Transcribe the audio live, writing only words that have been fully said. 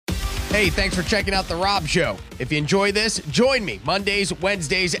Hey, thanks for checking out The Rob Show. If you enjoy this, join me Mondays,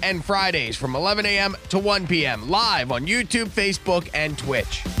 Wednesdays, and Fridays from 11 a.m. to 1 p.m. live on YouTube, Facebook, and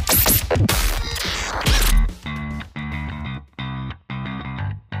Twitch.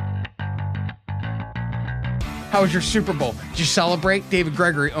 How was your Super Bowl? Did you celebrate? David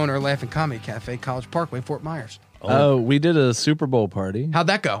Gregory, owner of Laughing Comedy Cafe, College Parkway, Fort Myers. Oh, we did a Super Bowl party. How'd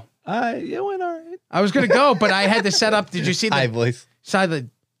that go? It went all right. I was going to go, but I had to set up. Did you see Hi, boys. saw the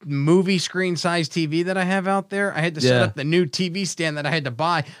movie screen size TV that I have out there? I had to set up the new TV stand that I had to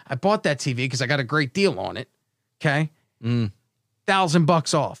buy. I bought that TV because I got a great deal on it. Okay.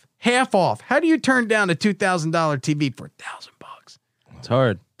 $1,000 off. Half off. How do you turn down a $2,000 TV for $1,000? It's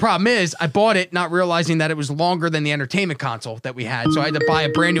hard. Problem is, I bought it not realizing that it was longer than the entertainment console that we had. So I had to buy a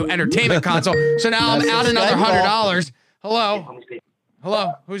brand new entertainment console. So now I'm out another $100. Hello?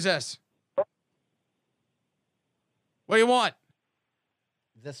 Hello? Who's this? What do you want?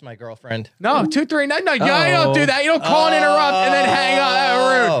 This is my girlfriend. No, 239. No, you don't do that. You don't call and interrupt and then hang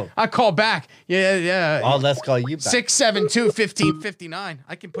up. Rude. I call back. Yeah. Oh, let's call you back. 672-1559.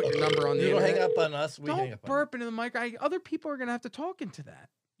 I can put your number on the You don't internet. hang up on us. We hang Don't up burp into the mic. Other people are going to have to talk into that.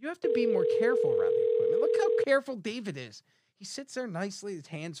 You have to be more careful around the equipment. Look how careful David is. He sits there nicely, his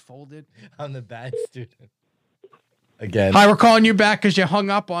hands folded. I'm the bad student. Again. Hi, we're calling you back because you hung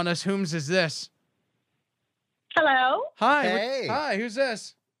up on us. Whom's is this? Hello. Hi. Hey. Hi, who's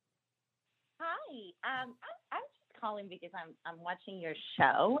this? Hi. I'm just calling because I'm watching your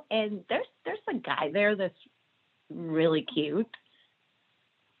show, and there's a guy there that's really cute.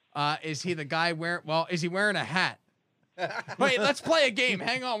 Is he the guy is he wearing a hat? Wait, let's play a game.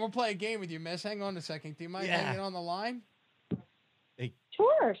 Hang on. We'll play a game with you, miss. Hang on a second. Do you mind hanging on the line?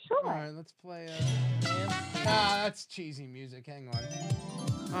 Sure. All right, let's play that's cheesy music. Hang on.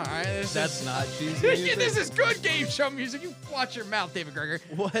 All right. That's not cheesy music. This is good game show music. You watch your mouth, David Gregory.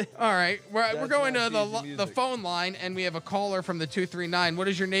 What? All right. We're going to not cheesy the music. phone line, and we have a caller from the 239. What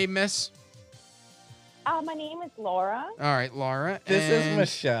is your name, miss? My name is Laura. All right, Laura. This is and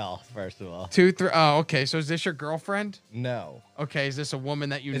Michelle, first of all. 23. Oh, okay. So is this your girlfriend? No. Okay. Is this a woman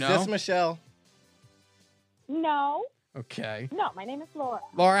that you Is know? this Michelle? No, Okay. my name is Laura.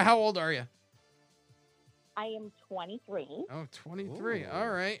 Laura, how old are you? I am 23. Oh, 23. Ooh. All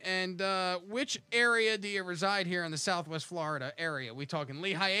right. And which area do you reside here in the Southwest Florida area? We talking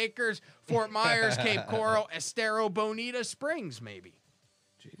Lehigh Acres, Fort Myers, Cape Coral, Estero, Bonita Springs, maybe?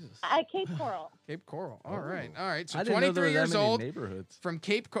 Jesus. Cape Coral. Cape Coral. All right. All right. So I didn't know there 23 were that years many old neighborhoods. from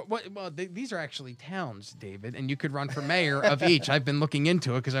Cape Coral. These are actually towns, David, and you could run for mayor of each. I've been looking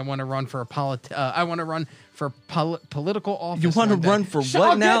into it because I want to run for political office. You want to one day. run for So what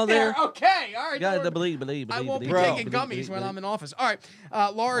I'll now get there? Okay. All right. Yeah, don't worry. believe. I won't be Bro. taking gummies when I'm in office. All right.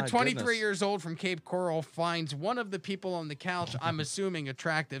 Laura, My 23 goodness. years old from Cape Coral, finds one of the people on the couch, I'm assuming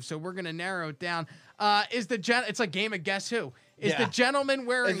attractive. So we're going to narrow it down. It's a game of guess who. Is the Yeah. gentleman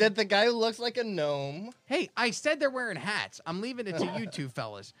wearing... Is it the guy who looks like a gnome? Hey, I said they're wearing hats. I'm leaving it to you two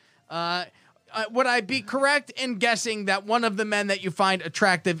fellas. Would I be correct in guessing that one of the men that you find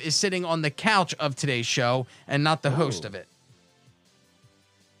attractive is sitting on the couch of today's show and not the host of it?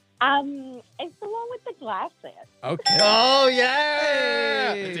 It's the one with the glasses. Okay. Oh,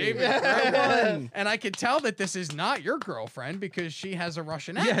 yeah. David, Yeah. and I can tell that this is not your girlfriend because she has a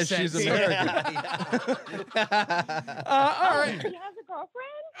Russian Yeah, accent. she's American. All right. He has a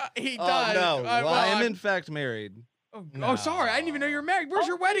girlfriend? He Oh, does. no. Well, I am I'm- in fact married. Oh, sorry. I didn't even know you were married. Where's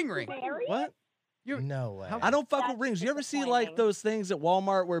your wedding ring? Married? What? No way. I don't fuck That's with rings. You ever see like disappointing. those things at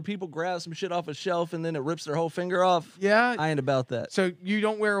Walmart where people grab some shit off a shelf and then it rips their whole finger off? Yeah. I ain't about that. So you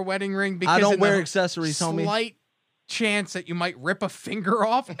don't wear a wedding ring because I don't in wear the accessories, homie. Slight chance that you might rip a finger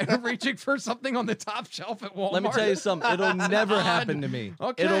off and reaching for something on the top shelf at Walmart. Let me tell you something. It'll never happen to me.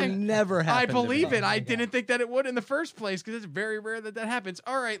 Okay. It'll never happen. I to believe me. it. I didn't think that it would in the first place because it's very rare that happens.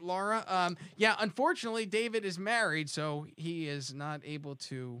 All right, Laura. Yeah, unfortunately, David is married, so he is not able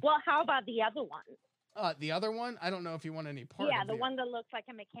to. Well, how about the other one? The other one, I don't know if you want any part Yeah, of the it. one that looks like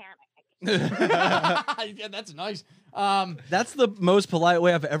a mechanic. Yeah, that's nice. That's the most polite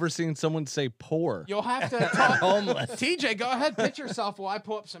way I've ever seen someone say poor. You'll have to talk. Homeless. TJ, go ahead, pitch yourself while I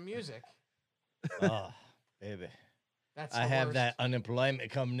pull up some music. Oh, baby. That's I the have worst. that unemployment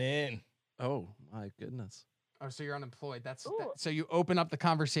coming in. Oh my goodness. Oh, so you're unemployed. Ooh. So you open up the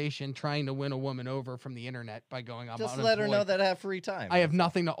conversation trying to win a woman over from the internet by going, I'm Just unemployed. let her know that I have free time. I have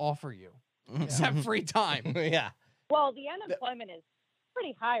nothing to offer you except free time. Yeah. Well, the unemployment is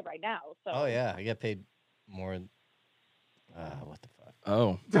pretty high right now. So. Oh, yeah. I get paid more. What the fuck?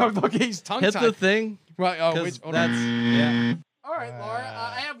 Oh. Look, he's tongue Hit tied. the thing. Right, oh, 'cause wait, hold that's on. yeah. All right, Laura.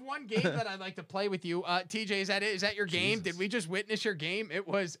 I have one game that I'd like to play with you. TJ, is that it? Is that your game? Jesus. Did we just witness your game? It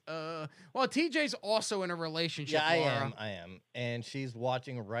was well, TJ's also in a relationship. Yeah, Laura. I am. And she's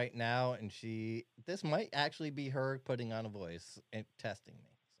watching right now, and this might actually be her putting on a voice and testing me.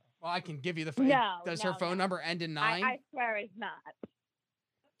 So. Well, I can give you the phone. No, Does no, her phone no. number end in 9? I swear it's not.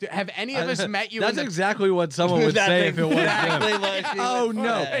 Have any of us met you? That's in the... exactly what someone would That's say if it was exactly him. what she Oh would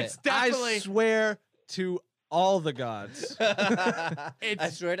no! say. It's definitely. I swear to all the gods. I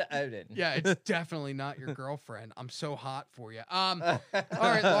It's- swear to Odin. Yeah, it's definitely not your girlfriend. I'm so hot for you. All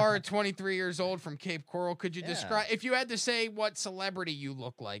right, Laura, 23 years old from Cape Coral. Could you Yeah. describe, if you had to say what celebrity you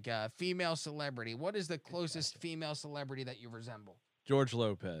look like, female celebrity, what is the closest female celebrity that you resemble? George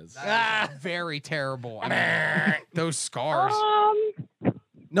Lopez. That is very terrible. I mean, those scars.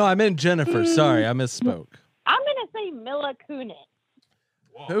 No, I meant Jennifer. Sorry, I misspoke. I'm gonna say Mila Kunis.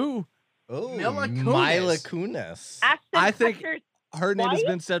 Who? Oh, Mila Kunis. Mila Kunis. Ashton I think- Kutcher's Her name has wife?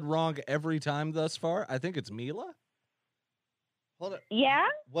 been said wrong every time thus far. I think it's Mila. Hold on. Yeah,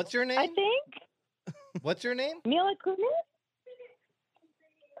 What's your I name? think What's your name? Mila Kunis.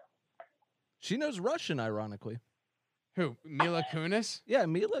 She knows Russian, ironically. Who? Mila Kunis? Yeah,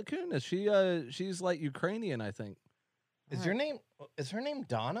 Mila Kunis. She's like Ukrainian, I think. Is her name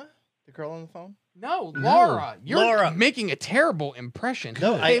Donna? The girl on the phone? No, No. Laura. You're Laura. making a terrible impression.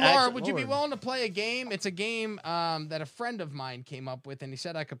 No, Hey, I Laura, actually- would you be Lord. willing to play a game? It's a game that a friend of mine came up with, and he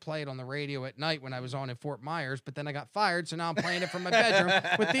said I could play it on the radio at night when I was on in Fort Myers, but then I got fired, so now I'm playing it from my bedroom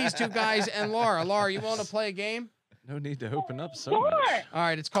with these two guys and Laura. Laura, you willing to play a game? No need to open up so Sure. much. All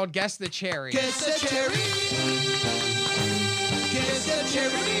right, it's called Guess the Cherry. Guess the cherry. Guess the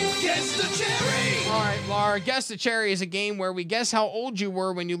cherry. Guess the cherry. All right, Laura, Guess the Cherry is a game where we guess how old you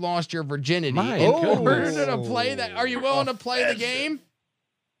were when you lost your virginity. My In goodness. order to play that, are you willing to play the game?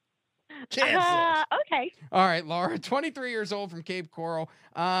 Okay. All right, Laura, 23 years old from Cape Coral.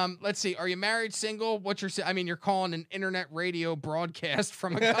 Let's see. Are you married, single? What's your? I mean, you're calling an internet radio broadcast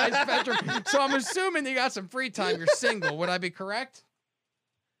from a guy's bedroom, so I'm assuming you got some free time. You're single. Would I be correct?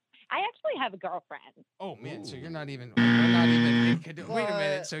 I actually have a girlfriend. Oh man, so you're not even. We're not even. Wait a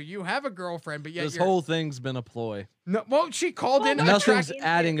minute. What? So you have a girlfriend, but yet This you're. whole thing's been a ploy. No, well, she called in. Well, Nothing's attract-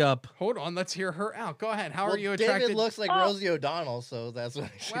 adding up. Hold on. Let's hear her out. Go ahead. How Well, are you attracted? David looks like Oh. Rosie O'Donnell, so that's what.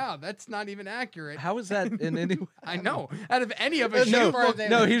 Wow, that's not even accurate. How is that in any way? I know. Out of any of us, No, you are- David.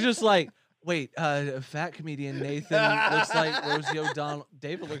 No, he's just like, wait, fat comedian Nathan looks like Rosie O'Donnell.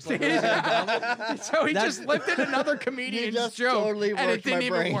 David looks like Rosie O'Donnell. So he That's- just lifted another comedian's just joke, totally and it worked my didn't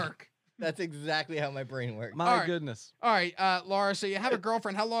even brain. work. That's exactly how my brain works. My All right. goodness. All right, Laura. So you have a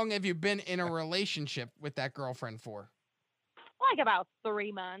girlfriend. How long have you been in a relationship with that girlfriend for? Like about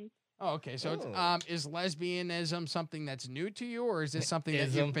 3 months. Oh, okay. So it's, Oh. is lesbianism something that's new to you, or is this something that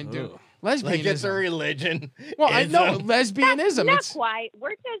Ism. you've been doing? Ugh. Lesbianism. Like it's a religion. well, I know Ism. lesbianism. Not It's quite.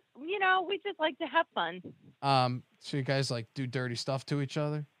 We're just, we just like to have fun. So you guys like do dirty stuff to each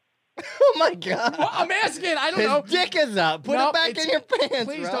other? Oh my god. Well, I'm asking. I don't His know. dick is up. Put No, it back it's- in your pants.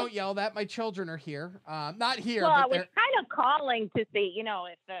 Please bro. don't yell that. My children are here. Not here, Well, I but was they're. kind of calling to see,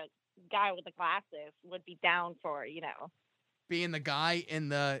 if the guy with the glasses would be down for, Being the guy in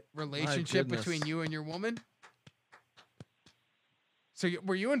the relationship goodness. between you and your woman. So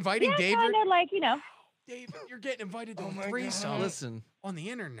were you inviting yeah, David? kind of like, David, you're getting invited to Oh a my threesome God. Listen, on the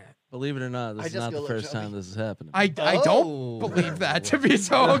internet. believe it or not, I this is just not feel the a little first time chubby. this is happening. I don't Oh. believe that to be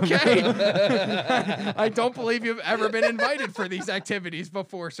so okay. I don't believe you've ever been invited for these activities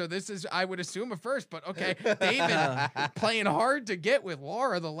before. So this is, I would assume, a first. But okay, David playing hard to get with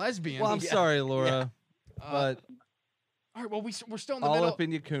Laura, the lesbian. Well, I'm sorry, Laura, but all right, well, we're still in the all middle. up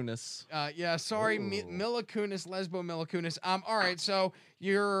in your kunis. Yeah, sorry, Ooh. Mila Kunis, Lesbo Mila Kunis. All right, so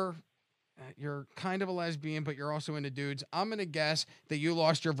you're kind of a lesbian, but you're also into dudes. I'm gonna guess that you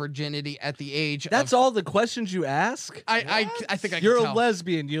lost your virginity at the age. That's of, all the questions you ask? I think I can You're a tell.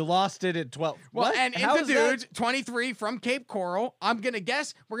 lesbian. You lost it at 12. Well, What? and How into is that- dudes, 23 from Cape Coral. I'm gonna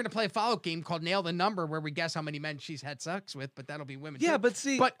guess we're gonna play a follow-up game called Nail the Number, where we guess how many men she's had sex with, but that'll be women. Yeah, too. but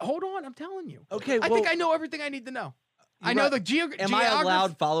see. But hold on, I'm telling you. okay, I well, think I know everything I need to know. I you're know right. the Am I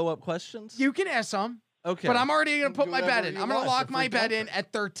allowed follow-up questions? You can ask some. Okay. But I'm already going to put Do my bet whatever in. you I'm going to want. lock It's a my free bet in conference.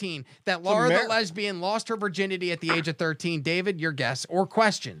 at 13 that Laura the Ameri- lesbian lost her virginity at the age of 13. David, your guess or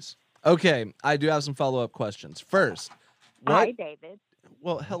questions? Okay, I do have some follow-up questions. First, what? hi, David.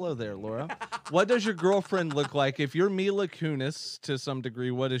 Well, hello there, Laura. What does your girlfriend look like? If you're Mila Kunis to some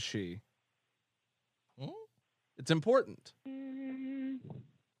degree, what is she? Hmm? It's important.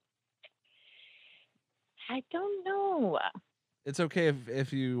 I don't know. It's okay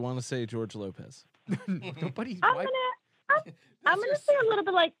if you want to say George Lopez. Nobody's I'm wife. gonna say a little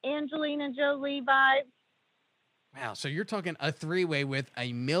bit like Angelina Jolie vibe. Wow, so you're talking a three-way with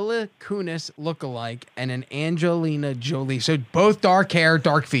a Mila Kunis lookalike and an Angelina Jolie. So both dark hair,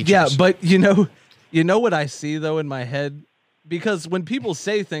 dark features. Yeah, but you know what I see though in my head, because when people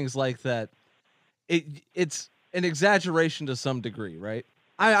say things like that, it's an exaggeration to some degree, right?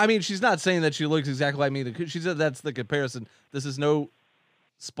 I mean, she's not saying that she looks exactly like me. She said that's the comparison. This is no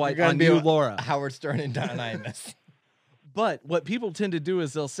spite on you, Laura. Howard Stern and Don Imus. But what people tend to do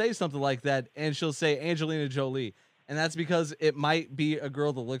is they'll say something like that, and she'll say Angelina Jolie, and that's because it might be a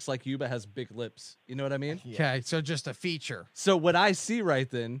girl that looks like you but has big lips. You know what I mean? Okay, so just a feature. So what I see right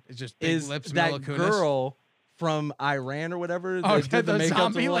then It's just big is lips, that Mila Kunis. girl from Iran or whatever Oh, that did the the makeup to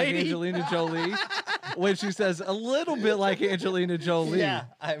zombie look like lady? Angelina Jolie. When she says a little bit like Angelina Jolie. Yeah,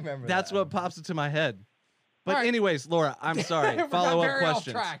 I remember. That's that. what pops into my head. But All right. anyways, Laura, I'm sorry. We got Follow up very off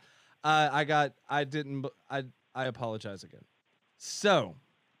questions. track. I apologize again. So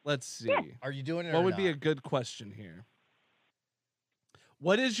let's see. Are you doing it? What or would be a not? good question here?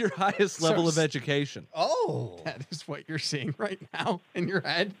 What is your highest level of education? Oh, That is what you're seeing right now in your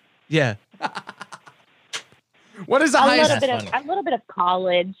head. Yeah. What is the A highest? little bit of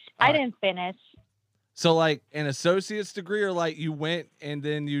college. All I right. didn't finish. So like an associate's degree, or like you went and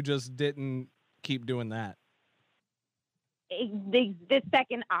then you just didn't keep doing that? The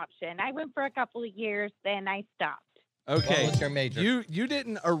second option. I went for a couple of years, then I stopped. Okay. What was your major? You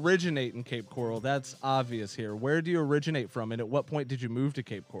didn't originate in Cape Coral. That's obvious here. Where do you originate from, and at what point did you move to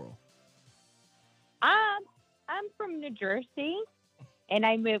Cape Coral? I'm from New Jersey, and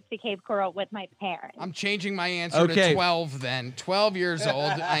I moved to Cape Coral with my parents. I'm changing my answer Okay. to 12 then. 12 years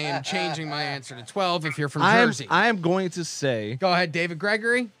old. I am changing my answer to 12 if you're from I Jersey. am going to say Go ahead, David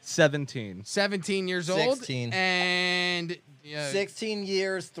Gregory. 17. 17 years old. 16. And 16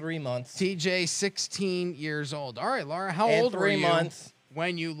 years, 3 months, TJ, 16 years old. All right, Laura, how and old were 3 you months.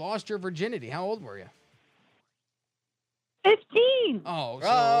 when you lost your virginity? How old were you? 15. Oh, so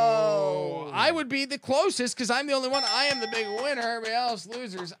Oh. I would be the closest because I'm the only one. I am the big winner. Everybody else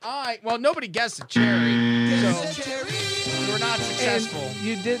losers. Well, nobody guessed the cherry, Guess the so cherry. we're not successful. And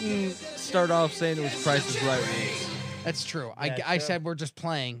you didn't start off saying it was Price is Right rules. That's true. Yeah, I true. said we're just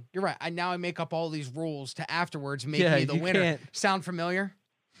playing. You're right. Now I make up all these rules to afterwards make Yeah, me the you winner. can't- Sound familiar?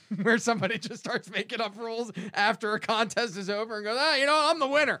 Where somebody just starts making up rules after a contest is over and goes, you know, I'm the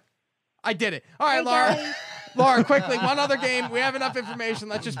winner. I did it. All right, Hey, Laura. guys. Laura, quickly, one other game. We have enough information.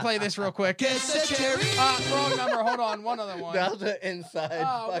 Let's just play this real quick. Guess the cherry. Wrong number. Hold on. One other one. That was an inside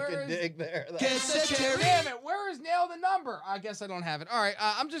Oh, where fucking is- dig there. Guess the cherry. Damn it. Where is Nail the Number? I guess I don't have it. All right.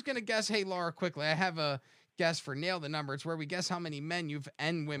 I'm just going to guess. Hey, Laura, quickly. I have a guess for Nail the Number. It's where we guess how many men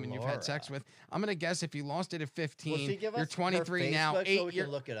and women you've had sex with. I'm going to guess if you lost it at 15. Will she give You're us her 23 now. Facebook 8 so we years.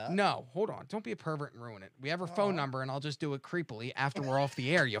 can look it up? No, hold on. Don't be a pervert and ruin it. We have her Oh. phone number, and I'll just do it creepily after we're off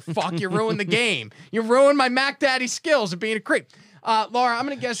the air. You fuck. You ruined the game. You ruined my Mac Daddy skills of being a creep. Laura, I'm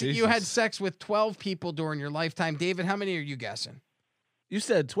going to guess that you had Jesus. sex with 12 people during your lifetime. David, how many are you guessing? You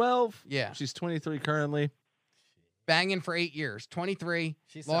said 12? Yeah. She's 23 currently. Banging for 8 years. 23.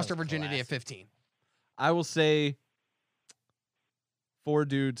 She Lost sounds her virginity at classy. 15. I will say 4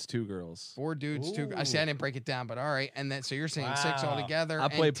 dudes, 2 girls. 4 dudes, 2. I see I Ooh. didn't break it down, but all right. And then so you're saying 6 Wow. altogether. I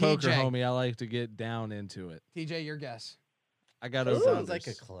play and poker, TJ, homie. I like to get down into it. TJ, your guess. I got That over. sounds like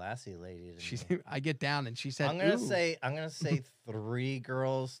a classy lady to She's me. I get down and she said, I'm gonna "Ooh." say 3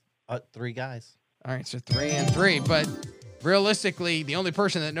 girls, 3 guys. All right, so 3 and 3. But realistically, the only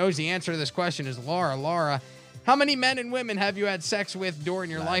person that knows the answer to this question is Laura. Laura, how many men and women have you had sex with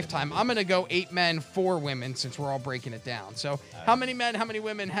during your lifetime? I'm going to go 8 men, 4 women since we're all breaking it down. So how many men, how many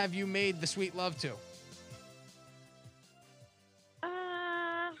women have you made the sweet love to?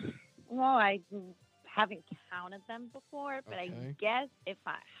 Well, I haven't counted them before, but Okay. I guess if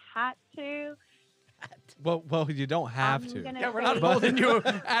I had to, Well, you don't have I'm to. gonna Yeah, we're say, not holding you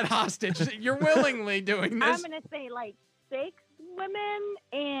at hostage. You're willingly doing I'm this. gonna say like 6 women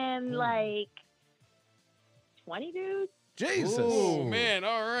and like 20 dudes. Jesus. Oh, man.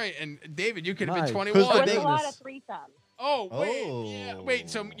 All right. And David, you could have been My 21. Who's So the it's a lot bigness? of threesomes. Oh, wait. Yeah. Oh. Wait,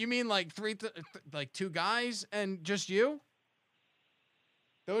 so you mean like like 2 guys and just you?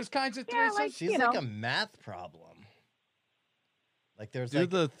 Those kinds of Yeah, threesomes? like- She's you like know. a math problem. Like there's Do like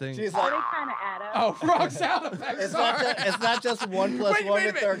the thing. she's So like they kind of add up. Oh, wrong sound effect. it's Sorry. it's not just 1 plus Wait, 1 wait a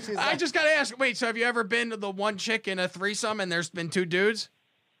to minute. third. She's I like, just gotta ask. Wait, so have you ever been to the one chick in a threesome and there's been 2 dudes?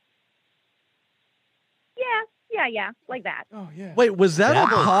 Yeah, like that. Oh yeah. Wait, was that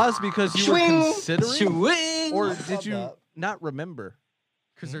That a was- pause because you were considering? Swing. Or What's did up, you Bob? not remember?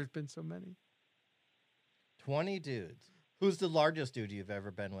 Because there's been so many. 20 dudes. Who's the largest dude you've ever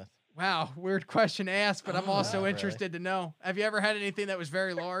been with? Wow, weird question to ask, but I'm also Really? interested to know. Have you ever had anything that was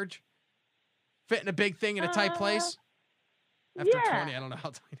very large? Fit in a big thing in a tight place. After yeah. 20, I don't know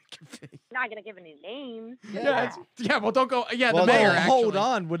how tight it can be. Not gonna give any names. Yeah, well, don't go. Yeah, Well, the mayor. no, Hold actually.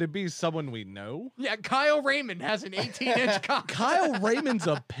 on, would it be someone we know? Yeah, Kyle Raymond has an 18-inch cock. Kyle Raymond's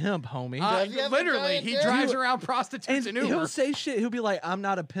a pimp, homie. Does he have a Literally, giant he dick? drives around prostitutes And in he'll Uber. say shit. He'll be like, "I'm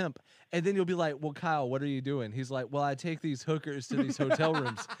not a pimp," and then you'll be like, "Well, Kyle, what are you doing?" He's like, "Well, I take these hookers to these hotel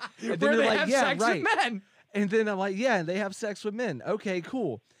rooms." And then Where you're they like, have "Yeah, sex right." with men. And then I'm like, "Yeah, and they have sex with men." Okay,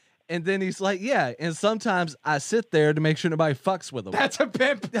 cool. And then he's like, "Yeah, and sometimes I sit there to make sure nobody fucks with them." That's a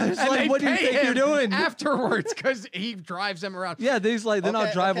pimp. It's And like, they what do you pay think you're him doing? afterwards? Because he drives them around. Yeah, then he's like, then I'll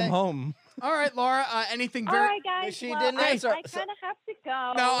Okay, drive okay. them home. All right, Laura. Anything All very? right, guys. She well, didn't I answer. kind of have to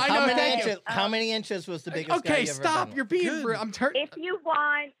go. No, I How know, many thank you. inches? How many inches was the biggest guy Okay, you ever stop. been You're with? being. Good. I'm turning. If you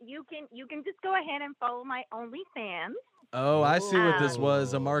want, you can just go ahead and follow my OnlyFans. Oh, I see what this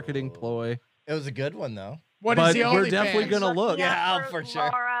was, a Ooh. marketing ploy. It was a good one though. What is but the we're OnlyFans? definitely gonna Look look. me Yeah, up for sure.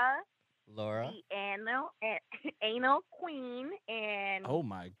 Laura, Laura. the anal queen, and Oh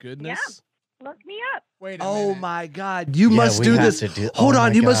my goodness. look me up. Wait a Oh minute. my god. You Yeah, must we do have this. to do- Hold oh on,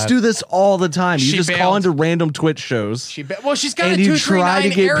 my you must God. do this all the time. You She just call bailed. into random Twitch shows. Well, she's got And a you try to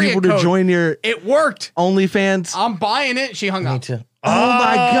 239 get area people to code. join your It worked. OnlyFans. I'm buying it. She hung Me up. too. Oh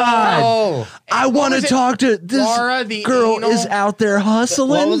my God. Oh. I what want to was it? talk to this Laura, the girl anal- is out there hustling.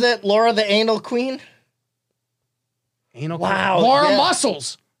 What was it? Laura the anal queen? Anal Wow, Laura yeah.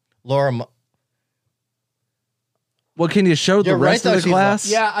 Muscles. Laura. Well, can you show the You're right, rest though, of the she's class?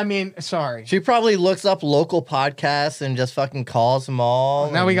 Yeah, I mean, sorry. She probably looks up local podcasts and just fucking calls them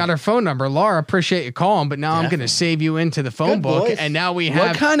all. Now we got her phone number. Laura, appreciate you calling, but now I'm going to Definitely. save you into the phone Good book. voice. And now we What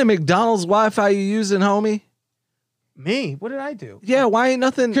have kind of McDonald's Wi-Fi you using, homie? me. What did I do? Yeah, why ain't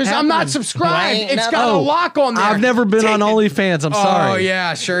nothing? Because I'm not happening? subscribed. Why ain't It's not- got a Oh, lock on there. I've never been on OnlyFans. I'm sorry. Oh,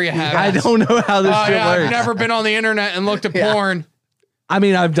 yeah, sure you have. I don't know how this Oh, shit yeah, works. I've never been on the internet and looked at Yeah. porn. I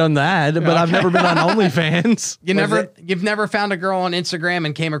mean, I've done that, but I've Okay. never been on OnlyFans. You've never found a girl on Instagram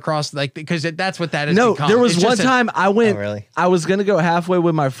and came across because that's what that is. No, there was one time I went. Oh, really? I was gonna go halfway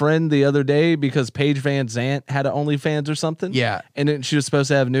with my friend the other day because Paige Van Zant had an OnlyFans or something. Yeah. and she was supposed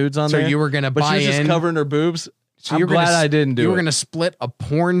to have nudes on So there. you were gonna but buy she was just in? covering her boobs. So I'm you're glad gonna, I didn't do You it. were going to split a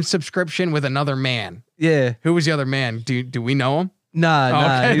porn subscription with another man. Yeah, Who was the other man? Do we know him? nah.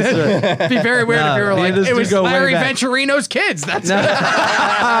 Okay. He's It'd be very weird if you were Nah, like, this it dude was go way Larry back. Venturino's kids. That's no,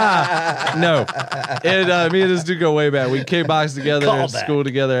 me and this dude go way back. We kickboxed together, Call at back. school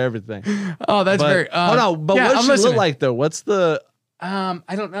together, everything. Oh, that's But, very. hold on, but yeah, what I'm she look listening. like though? What's the I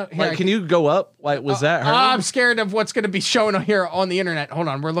don't know. Here, like? Can you go up? Like, was that her? I'm scared of what's going to be shown here on the internet. Hold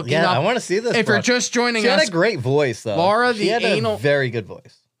on, we're looking Yeah, up. I want to see this. If you're broad. just joining she had us, a great voice though. Laura, she the had anal- a very good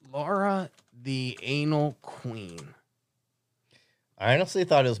voice. Laura, the anal queen. I honestly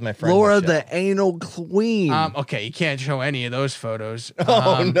thought it was my friend. Laura, Michelle. the anal queen. Okay, you can't show any of those photos.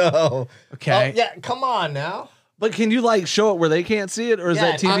 Oh no. Okay. Oh, yeah, come on now. But can you like show it where they can't see it, or is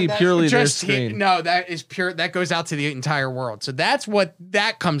Yeah, that TV that- purely their Just screen? no, that is pure. That goes out to the entire world. So that's what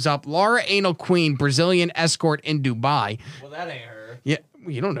that comes up. Laura Anal Queen, Brazilian escort in Dubai. Well, that ain't her. Yeah,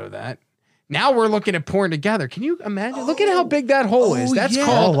 you don't know that. Now we're looking at porn together. Can you imagine? Look at how big that hole is. Oh, That's yeah.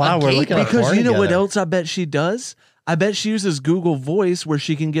 called Oh, wow, a we're gate. looking at Because porn you know what together. else I bet she does? I bet she uses Google Voice where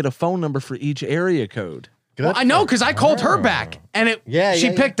she can get a phone number for each area code. Good Well, I know for because I called her her. back and she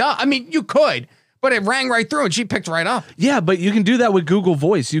Yeah. picked up. I mean, you could, but it rang right through and she picked right up. Yeah, but you can do that with Google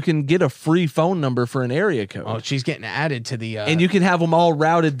Voice. You can get a free phone number for an area code. Oh, she's getting added to the. and you can have them all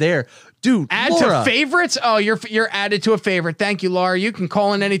routed there. Dude, add Laura, to favorites. Oh, you're added to a favorite. Thank you, Laura. You can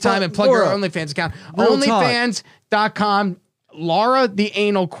call in anytime But and plug your Laura, OnlyFans account. real talk. OnlyFans.com. Laura the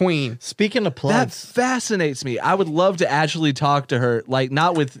Anal Queen. Speaking of that plugs, fascinates me. I would love to actually talk to her, like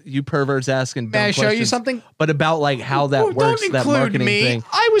not with you perverts asking dumb May I show you questions, something? but about like how that Oh, works, don't that include marketing me. thing.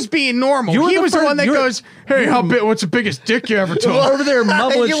 I was being normal. You were He the was the first- one that you're- goes, "Hey, how big? What's the biggest dick you ever You took?" were over there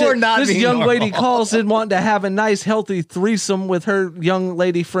mumbling You shit. were not this being young lady normal. calls in wanting to have a nice, healthy threesome with her young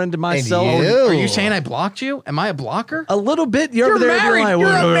lady friend and myself. you. Are you saying I blocked you? Am I a blocker? A little bit. You're You're over there being married. like, You're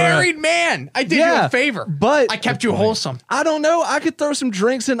 "Whoa, a whoa, whoa." married man. I did you Yeah, a favor, but- I kept you wholesome. I don't know. I could throw some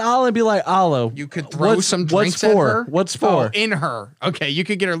drinks in Ala and be like, Alo, You could throw some drinks what's for? at her. What's for? Oh, in her. Okay, you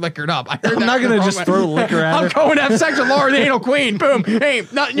could get her liquored up. I heard I'm that not the gonna wrong just way. throw liquor at her. I'm going to have sex with Laura the Anal Queen. Boom. Hey,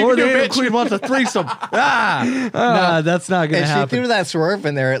 nothing you Lord can do, the bitch. Queen wants a threesome. That's not gonna and she happen. threw that swerve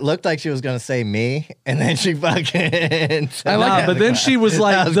in there. It looked like she was going to say me, and then she fucking. I like Nah, that. but then she was That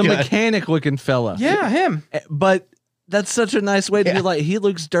like was the good. mechanic looking fella. Yeah, him. But that's such a nice way to be like, he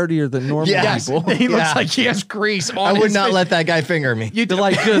looks dirtier than normal Yeah. Yes, people. he looks Yeah. like he has grease on I would his not face. let that guy finger me. You They're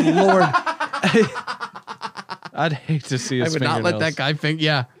like, good Lord. I'd hate to see I his would not let that fingernails. guy think.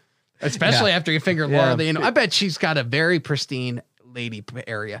 Yeah, especially after you fingered Laura Yeah. the Anal. I bet she's got a very pristine lady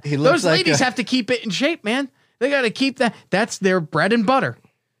area. He looks Those like ladies a- have to keep it in shape, man. They got to keep that. That's their bread and butter.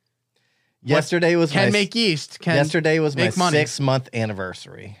 Yesterday was Can my make yeast. Can yesterday was my make money. 6-month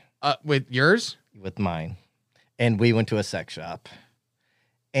anniversary With yours? with mine, and we went to a sex shop,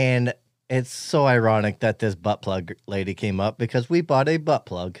 and it's so ironic that this butt plug lady came up because we bought a butt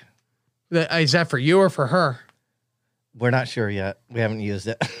plug. Is that for you or for her? We're not sure yet. We haven't used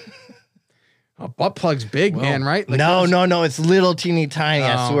it. A butt plug's big, Well, man, right? Like no, those- no, it's little teeny tiny.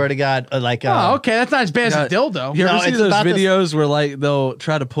 I Oh. swear to God, like Oh, okay. That's not as bad as a Yeah. dildo. You ever No, see it's those about this- videos where like they'll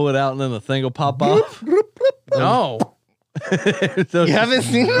try to pull it out and then the thing will pop off? No. Those- You haven't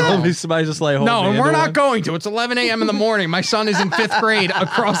seen There'll that? be somebody just like No, holding and we're into not one. going to. It's 11 a.m. in the morning. My son is in 5th grade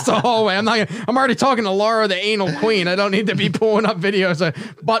across the hallway. I'm already talking to Laura, the anal queen. I don't need to be pulling up videos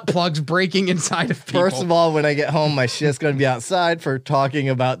of butt plugs breaking inside of people. First of all, when I get home, my shit's going to be outside for talking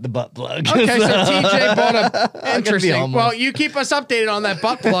about the butt plug. Okay, so TJ bought a be interesting. homeless. Well, you keep us updated on that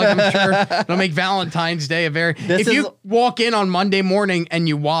butt plug. I'm sure it'll make Valentine's Day a very. This if is- you walk in on Monday morning and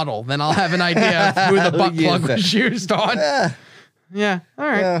you waddle, then I'll have an idea of who the butt Who plug used it. was used on. Yeah, Yeah. All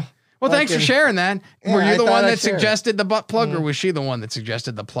right. yeah. Well, thanks for Fucking- sharing that. Yeah, Were you I the thought one I'd that share it. suggested the butt plug, or was she the one that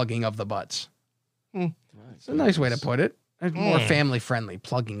suggested the plugging of the butts? It's a nice way to put it. It's more family friendly,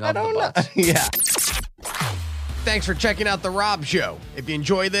 plugging I of the don't know. butts. Yeah. Thanks for checking out The Rob Show. If you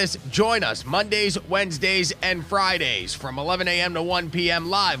enjoy this, join us Mondays, Wednesdays, and Fridays from 11 a.m. to 1 p.m.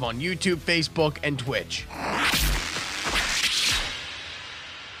 live on YouTube, Facebook, and Twitch.